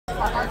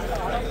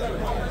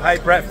Hey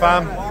Brett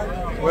fam,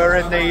 we're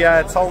in the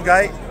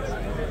Tollgate.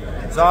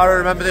 Zara,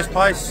 remember this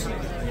place?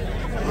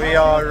 We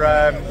are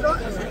about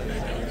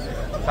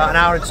an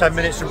hour and 10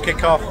 minutes from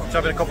kick-off, just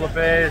having a couple of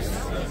beers.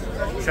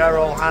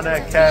 Cheryl,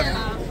 Hannah, Kev.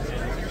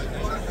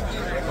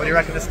 What do you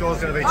reckon the score's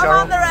going to be,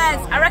 Cheryl? I'm on the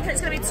res. I reckon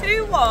it's going to be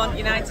 2-1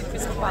 United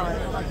Crystal Palace.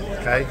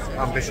 Okay,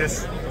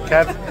 ambitious.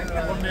 Kev?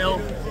 1-0.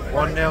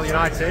 1-0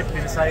 United,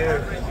 didn't say who.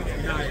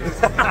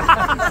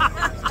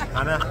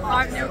 Hannah?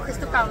 5-0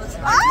 Crystal Palace.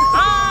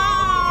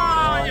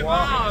 Ah, you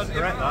bad.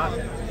 Correct that.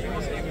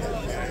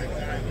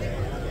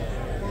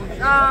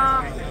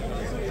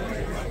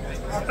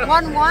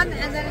 1-1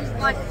 and then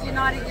like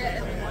United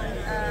get a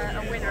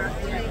winner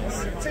at the end.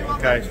 2-1.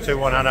 Okay, it's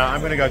 2-1 Hannah. I'm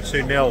going to go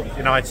 2-0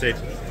 United.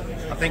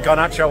 I think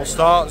Garnacho will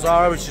start,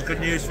 Zara, which is good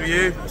news for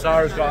you.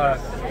 Zara's got a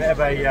bit of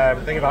a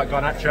thing about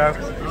Garnacho.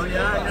 Oh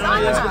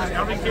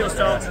yeah. I think he'll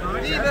start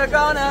tonight. Viva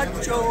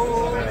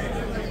Garnacho!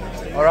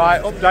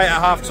 Alright, update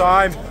at half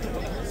time.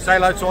 Say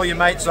hello to all your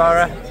mates,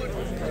 Zara.